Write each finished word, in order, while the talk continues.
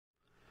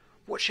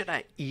What should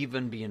I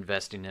even be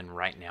investing in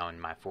right now in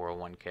my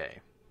 401k?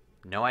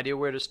 No idea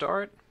where to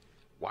start?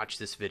 Watch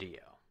this video.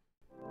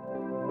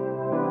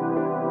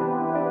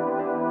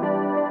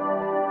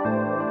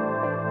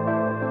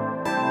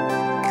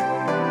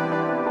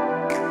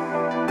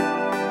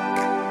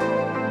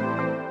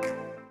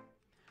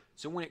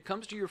 So when it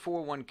comes to your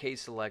 401k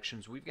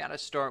selections, we've got to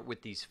start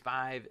with these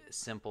 5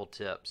 simple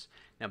tips.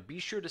 Now be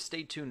sure to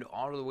stay tuned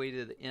all the way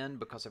to the end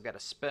because I've got a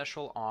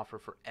special offer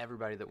for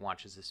everybody that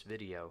watches this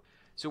video.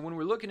 So when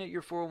we're looking at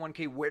your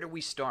 401k, where do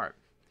we start?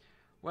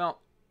 Well,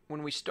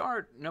 when we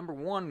start, number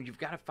one, you've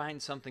got to find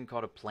something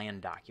called a plan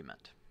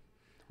document.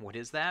 What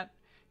is that?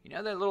 You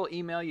know that little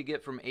email you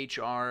get from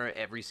HR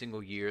every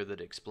single year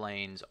that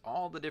explains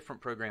all the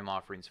different program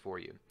offerings for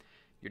you?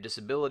 Your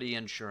disability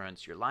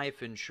insurance, your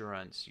life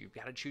insurance, you've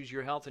got to choose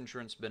your health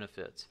insurance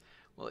benefits.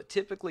 Well, it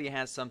typically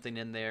has something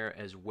in there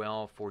as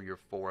well for your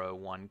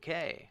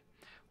 401k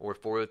or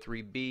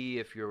 403b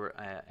if you're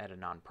at a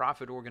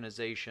nonprofit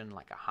organization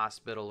like a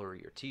hospital or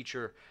your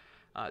teacher.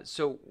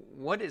 So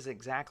what is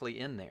exactly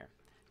in there?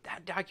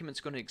 That document's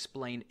going to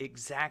explain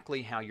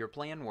exactly how your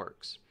plan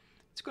works.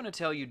 It's going to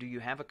tell you, do you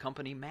have a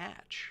company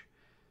match?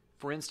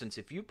 For instance,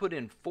 if you put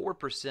in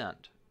 4%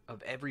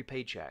 of every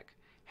paycheck,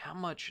 how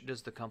much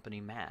does the company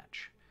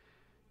match?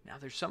 Now,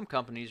 there's some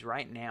companies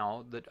right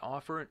now that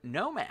offer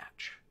no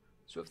match.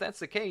 So if that's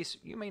the case,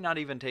 you may not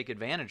even take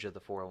advantage of the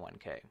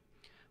 401k.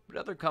 But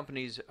other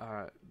companies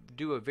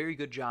do a very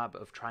good job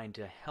of trying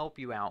to help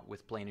you out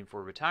with planning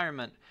for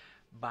retirement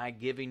by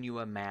giving you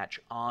a match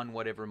on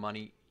whatever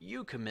money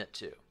you commit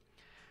to.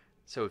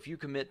 So if you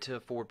commit to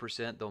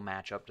 4%, they'll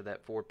match up to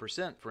that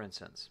 4%, for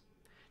instance.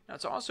 Now,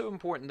 it's also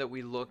important that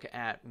we look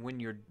at, when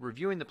you're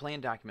reviewing the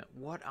plan document,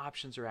 what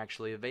options are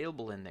actually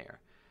available in there.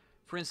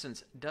 For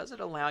instance, does it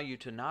allow you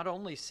to not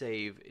only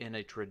save in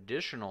a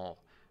traditional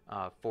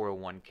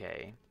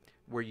 401k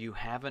where you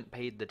haven't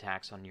paid the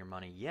tax on your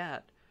money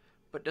yet,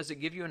 but does it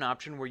give you an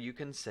option where you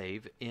can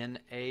save in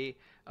a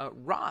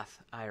Roth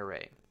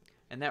IRA?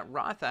 And that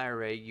Roth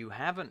IRA, you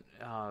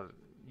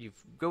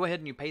go ahead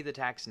and you pay the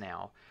tax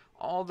now.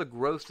 All the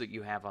growth that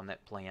you have on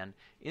that plan,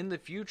 in the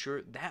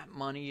future, that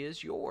money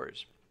is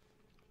yours.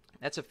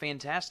 That's a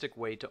fantastic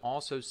way to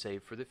also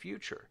save for the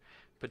future.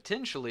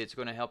 Potentially, it's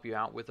going to help you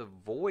out with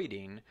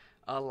avoiding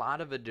a lot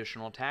of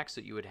additional tax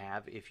that you would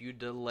have if you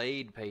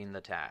delayed paying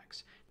the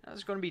tax. Now,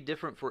 it's going to be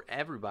different for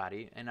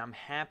everybody, and I'm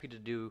happy to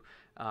do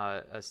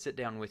a sit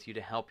down with you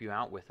to help you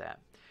out with that.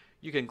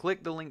 You can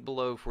click the link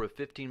below for a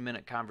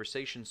 15-minute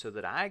conversation so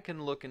that I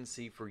can look and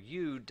see for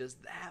you, does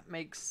that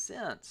make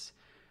sense?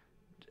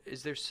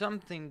 Is there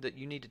something that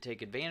you need to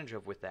take advantage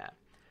of with that?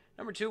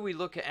 Number two, we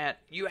look at,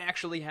 you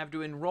actually have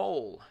to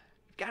enroll.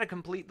 You've got to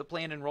complete the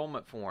plan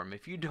enrollment form.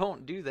 If you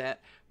don't do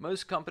that,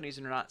 most companies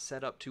are not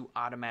set up to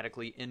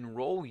automatically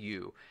enroll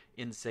you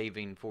in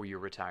saving for your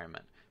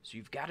retirement. So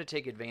you've got to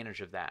take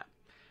advantage of that.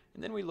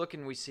 And then we look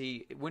and we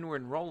see, when we're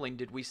enrolling,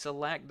 did we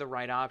select the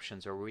right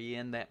options? Are we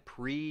in that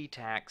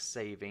pre-tax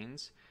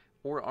savings,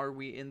 or are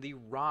we in the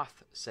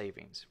Roth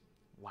savings?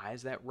 Why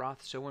is that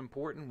Roth so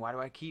important? Why do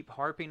I keep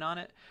harping on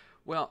it?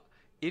 Well,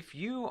 if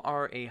you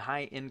are a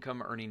high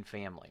income earning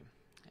family,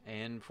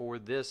 and for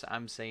this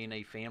I'm saying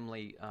a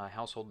family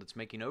household that's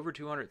making over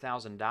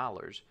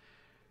 $200,000,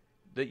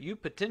 that you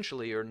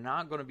potentially are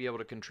not going to be able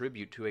to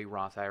contribute to a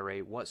Roth IRA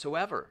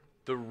whatsoever.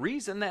 The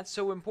reason that's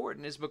so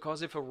important is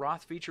because if a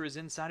Roth feature is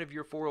inside of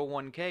your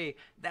 401k,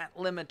 that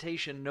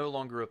limitation no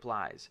longer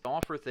applies. They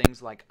offer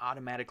things like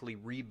automatically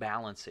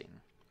rebalancing.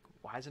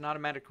 Why is an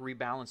automatic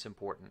rebalance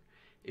important?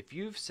 If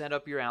you've set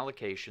up your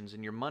allocations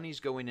and your money's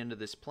going into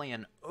this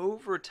plan,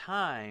 over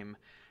time,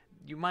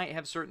 you might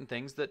have certain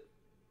things that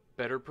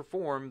better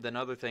perform than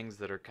other things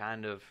that are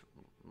kind of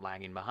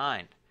lagging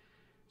behind.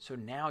 So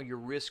now your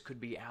risk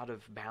could be out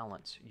of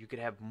balance. You could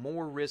have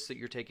more risk that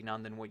you're taking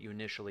on than what you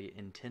initially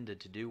intended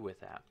to do with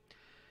that.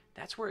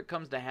 That's where it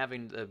comes to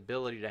having the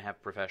ability to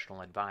have professional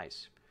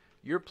advice.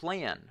 Your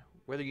plan,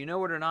 whether you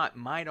know it or not,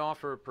 might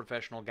offer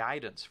professional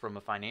guidance from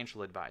a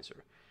financial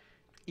advisor.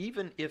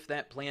 Even if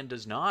that plan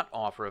does not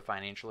offer a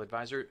financial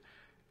advisor,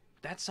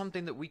 that's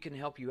something that we can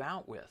help you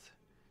out with.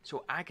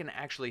 So I can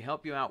actually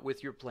help you out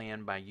with your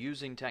plan by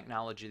using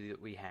technology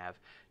that we have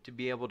to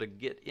be able to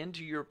get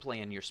into your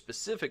plan, your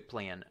specific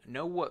plan,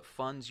 know what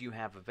funds you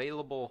have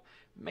available,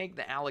 make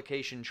the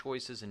allocation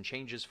choices and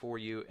changes for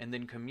you, and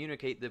then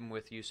communicate them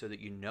with you so that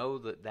you know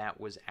that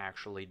that was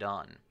actually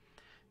done.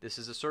 This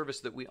is a service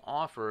that we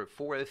offer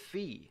for a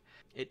fee.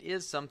 It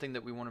is something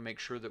that we want to make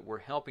sure that we're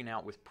helping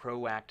out with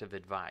proactive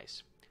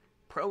advice.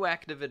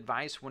 Proactive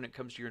advice when it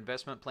comes to your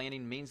investment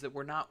planning means that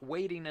we're not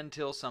waiting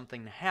until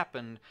something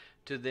happened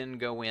to then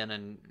go in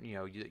and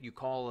you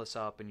call us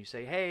up and you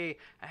say, hey,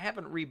 I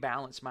haven't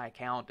rebalanced my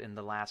account in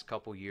the last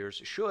couple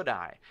years. Should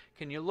I?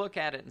 Can you look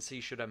at it and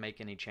see, should I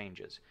make any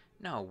changes?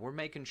 No, we're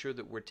making sure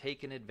that we're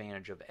taking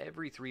advantage of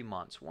every 3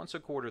 months, once a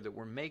quarter, that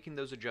we're making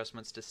those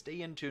adjustments to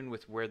stay in tune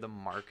with where the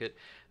market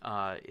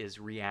is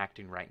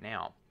reacting right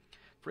now.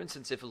 For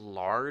instance, if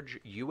large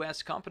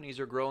U.S. companies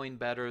are growing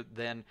better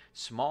than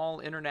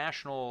small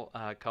international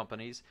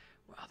companies,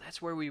 Well,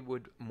 that's where we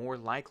would more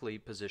likely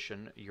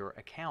position your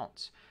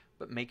accounts,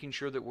 but making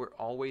sure that we're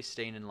always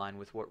staying in line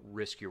with what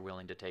risk you're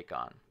willing to take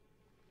on.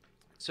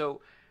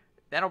 So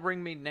that'll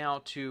bring me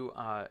now to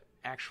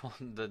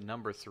the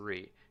number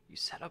 3. You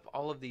set up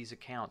all of these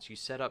accounts. You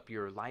set up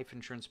your life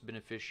insurance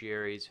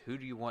beneficiaries. Who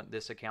do you want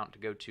this account to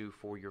go to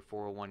for your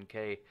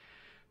 401k?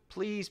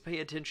 Please pay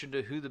attention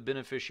to who the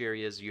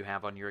beneficiary is you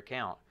have on your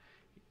account.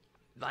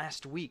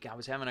 Last week I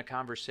was having a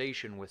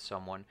conversation with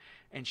someone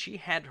and she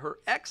had her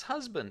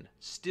ex-husband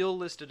still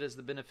listed as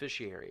the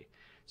beneficiary.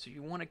 So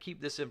you want to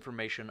keep this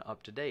information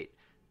up to date.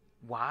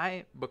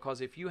 Why?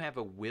 Because if you have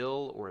a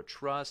will or a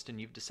trust and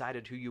you've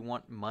decided who you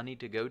want money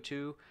to go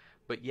to,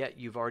 but yet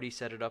you've already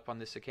set it up on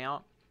this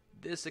account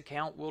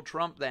will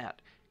trump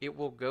that. It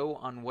will go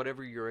on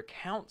whatever your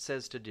account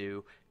says to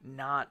do,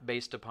 not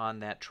based upon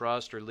that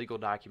trust or legal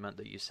document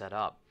that you set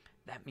up.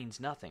 That means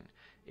nothing.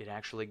 It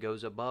actually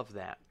goes above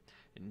that.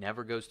 It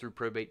never goes through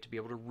probate to be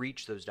able to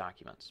reach those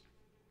documents.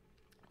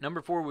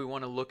 Number 4, we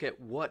want to look at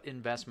what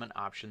investment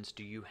options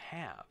do you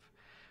have.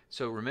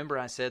 So remember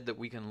I said that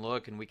we can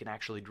look and we can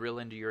actually drill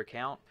into your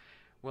account?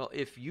 Well,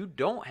 if you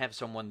don't have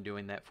someone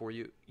doing that for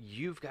you,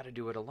 you've got to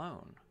do it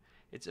alone.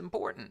 It's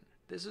important.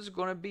 This is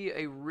going to be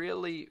a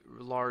really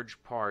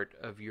large part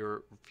of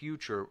your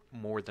future,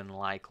 more than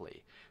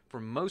likely.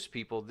 For most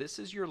people, this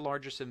is your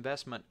largest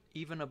investment,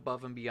 even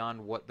above and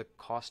beyond what the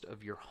cost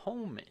of your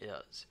home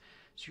is.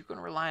 So you're going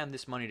to rely on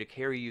this money to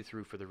carry you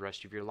through for the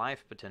rest of your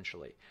life,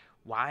 potentially.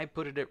 Why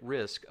put it at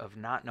risk of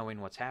not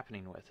knowing what's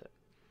happening with it?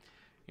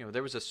 You know,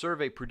 there was a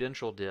survey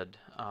Prudential did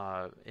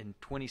in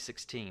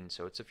 2016,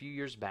 so it's a few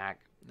years back,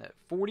 that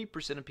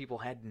 40% of people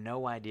had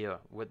no idea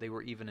what they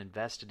were even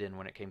invested in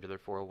when it came to their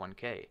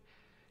 401k.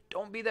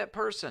 Don't be that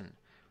person.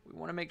 We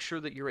want to make sure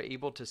that you're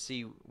able to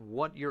see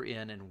what you're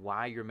in and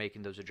why you're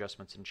making those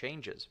adjustments and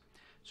changes.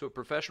 So a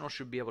professional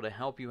should be able to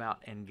help you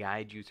out and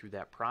guide you through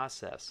that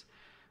process.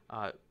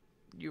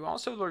 You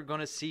also are going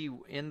to see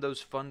in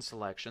those fund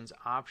selections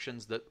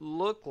options that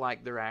look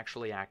like they're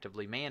actually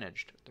actively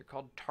managed. They're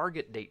called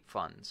target date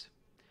funds.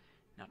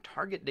 Now,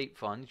 target date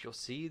funds, you'll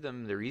see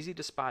them, they're easy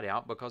to spot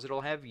out because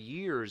it'll have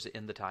years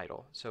in the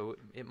title. So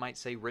it might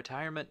say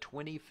Retirement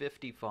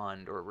 2050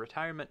 Fund or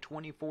Retirement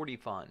 2040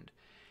 Fund.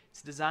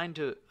 It's designed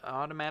to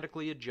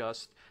automatically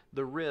adjust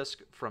the risk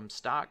from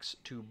stocks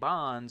to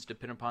bonds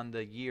depending upon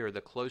the year.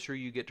 The closer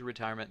you get to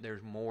retirement,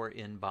 there's more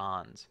in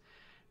bonds.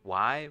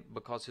 Why?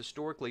 Because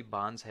historically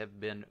bonds have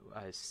been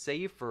a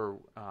safer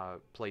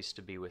place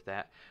to be with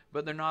that,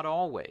 but they're not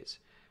always.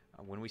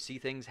 When we see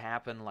things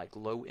happen like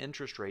low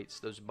interest rates,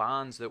 those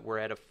bonds that were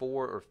at a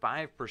 4 or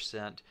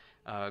 5%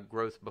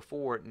 growth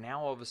before,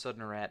 now all of a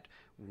sudden are at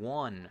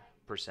 1%.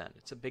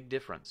 It's a big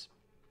difference.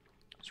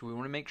 So we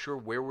want to make sure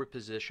where we're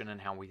positioned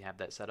and how we have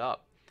that set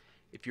up.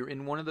 If you're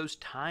in one of those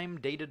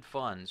time-dated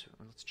funds,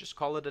 let's just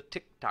call it a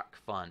tick-tock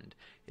fund,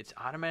 it's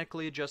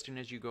automatically adjusting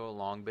as you go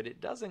along, but it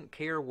doesn't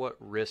care what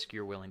risk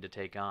you're willing to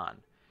take on.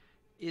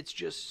 It's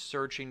just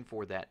searching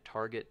for that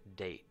target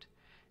date.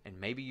 And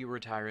maybe you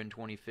retire in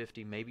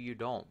 2050, maybe you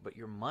don't, but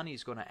your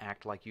money's going to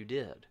act like you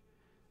did.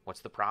 What's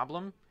the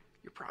problem?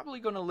 You're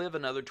probably going to live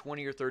another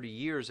 20 or 30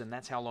 years, and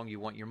that's how long you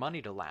want your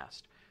money to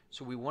last.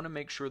 So we want to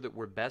make sure that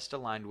we're best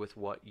aligned with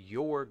what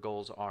your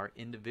goals are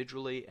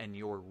individually and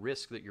your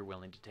risk that you're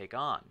willing to take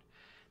on.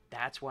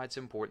 That's why it's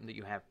important that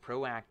you have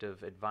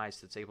proactive advice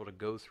that's able to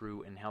go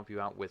through and help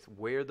you out with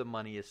where the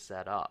money is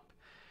set up.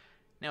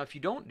 Now, if you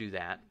don't do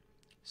that,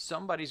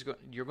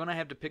 you're going to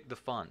have to pick the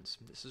funds.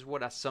 This is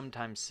what I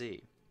sometimes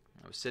see.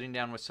 I was sitting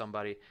down with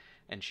somebody,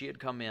 and she had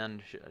come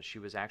in. She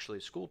was actually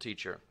a school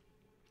teacher.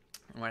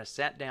 And when I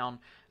sat down,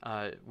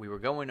 we were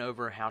going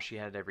over how she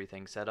had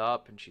everything set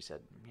up, and she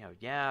said,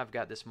 yeah, I've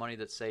got this money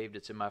that's saved.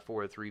 It's in my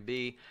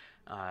 403b.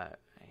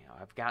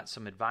 I've got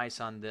some advice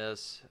on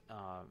this.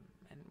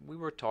 And we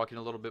were talking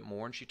a little bit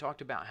more, and she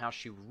talked about how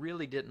she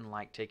really didn't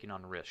like taking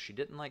on risk. She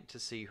didn't like to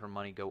see her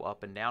money go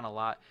up and down a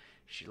lot.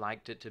 She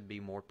liked it to be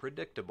more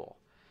predictable.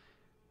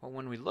 Well,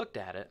 when we looked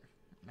at it,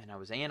 and I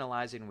was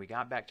analyzing, we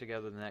got back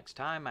together the next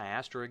time, I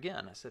asked her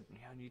again. I said,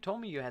 you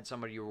told me you had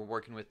somebody you were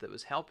working with that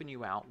was helping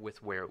you out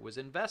with where it was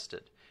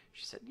invested.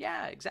 She said,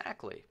 yeah,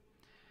 exactly.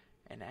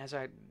 And as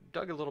I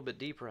dug a little bit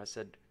deeper, I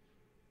said,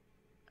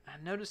 I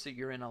noticed that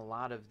you're in a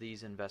lot of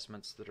these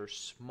investments that are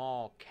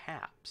small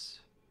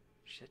caps.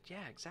 She said,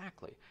 yeah,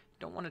 exactly.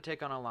 Don't want to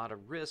take on a lot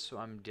of risk, so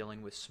I'm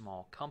dealing with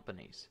small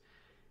companies.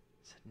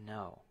 I said,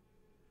 no.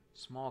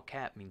 Small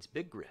cap means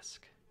big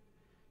risk.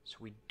 So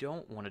we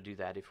don't want to do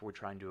that if we're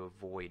trying to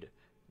avoid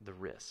the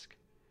risk.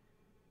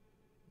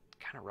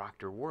 It kind of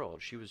rocked her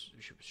world. She was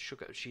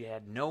shook. She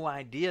had no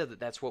idea that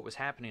that's what was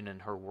happening in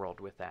her world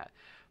with that.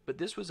 But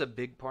this was a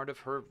big part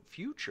of her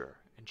future,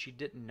 and she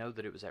didn't know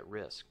that it was at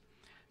risk.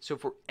 So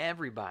for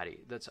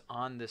everybody that's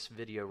on this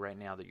video right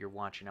now that you're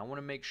watching, I want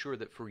to make sure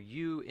that for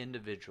you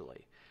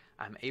individually,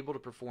 I'm able to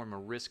perform a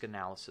risk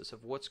analysis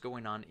of what's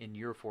going on in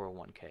your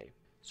 401k.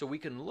 So we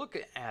can look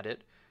at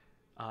it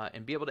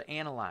and be able to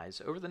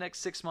analyze over the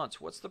next 6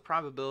 months, what's the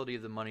probability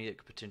of the money that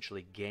could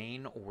potentially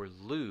gain or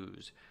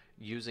lose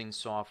using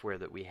software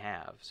that we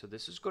have. So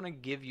this is going to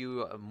give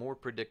you a more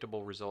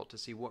predictable result to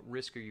see what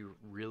risk are you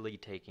really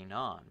taking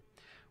on.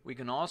 We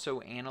can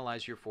also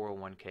analyze your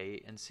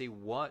 401k and see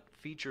what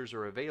features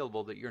are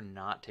available that you're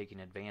not taking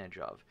advantage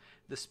of,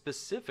 the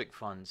specific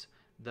funds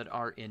that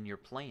are in your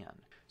plan.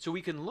 So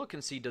we can look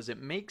and see, does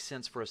it make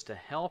sense for us to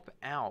help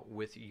out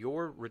with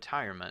your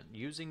retirement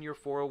using your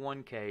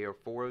 401k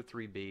or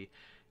 403b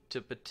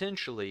to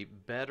potentially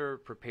better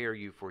prepare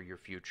you for your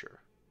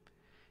future.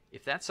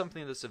 If that's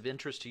something that's of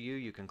interest to you,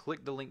 you can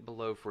click the link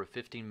below for a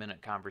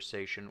 15-minute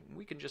conversation.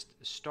 We can just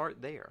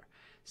start there.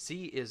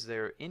 See, is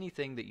there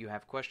anything that you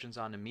have questions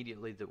on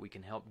immediately that we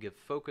can help give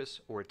focus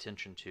or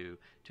attention to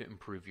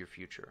improve your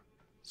future.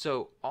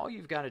 So all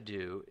you've got to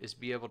do is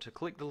be able to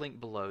click the link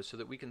below so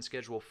that we can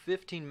schedule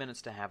 15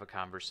 minutes to have a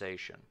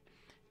conversation.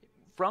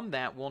 From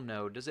that, we'll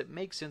know, does it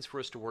make sense for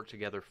us to work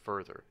together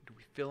further? Do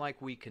we feel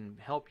like we can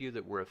help you,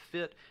 that we're a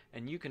fit,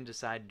 and you can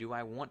decide, do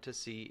I want to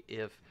see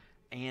if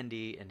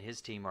Andy and his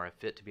team are a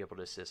fit to be able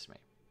to assist me?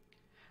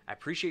 I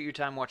appreciate your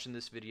time watching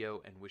this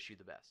video and wish you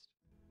the best.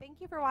 Thank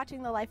you for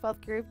watching the Life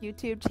Wealth Group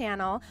YouTube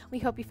channel. We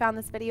hope you found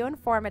this video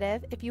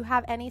informative. If you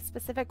have any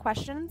specific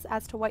questions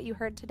as to what you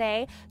heard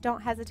today,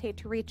 don't hesitate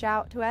to reach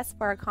out to us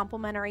for a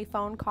complimentary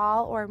phone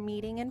call or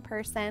meeting in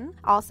person.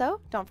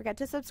 Also, don't forget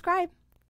to subscribe.